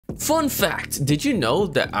Fun fact, did you know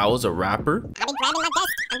that I was a rapper? I'll be grabbing my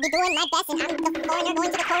desk, I'll be doing my best, and I'm the foreigner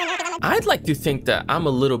going to the corner, 'cause I'm a I'd like to think that I'm a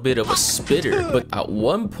little bit of a spitter, but at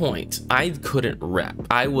one point, I couldn't rap.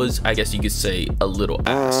 I was, I guess you could say, a little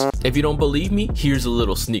ass. If you don't believe me, here's a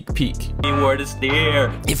little sneak peek. Word is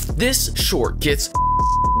there. If this short gets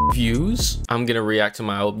views, I'm gonna react to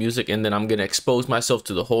my old music and then I'm gonna expose myself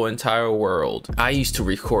to the whole entire world. I used to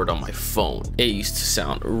record on my phone. It used to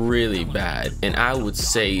sound really bad and I would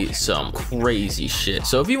say some crazy shit.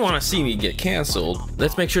 So if you want to see me get canceled,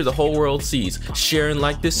 let's make sure the whole world sees. Share and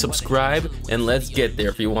like this, subscribe, and let's get there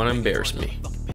if you want to embarrass me.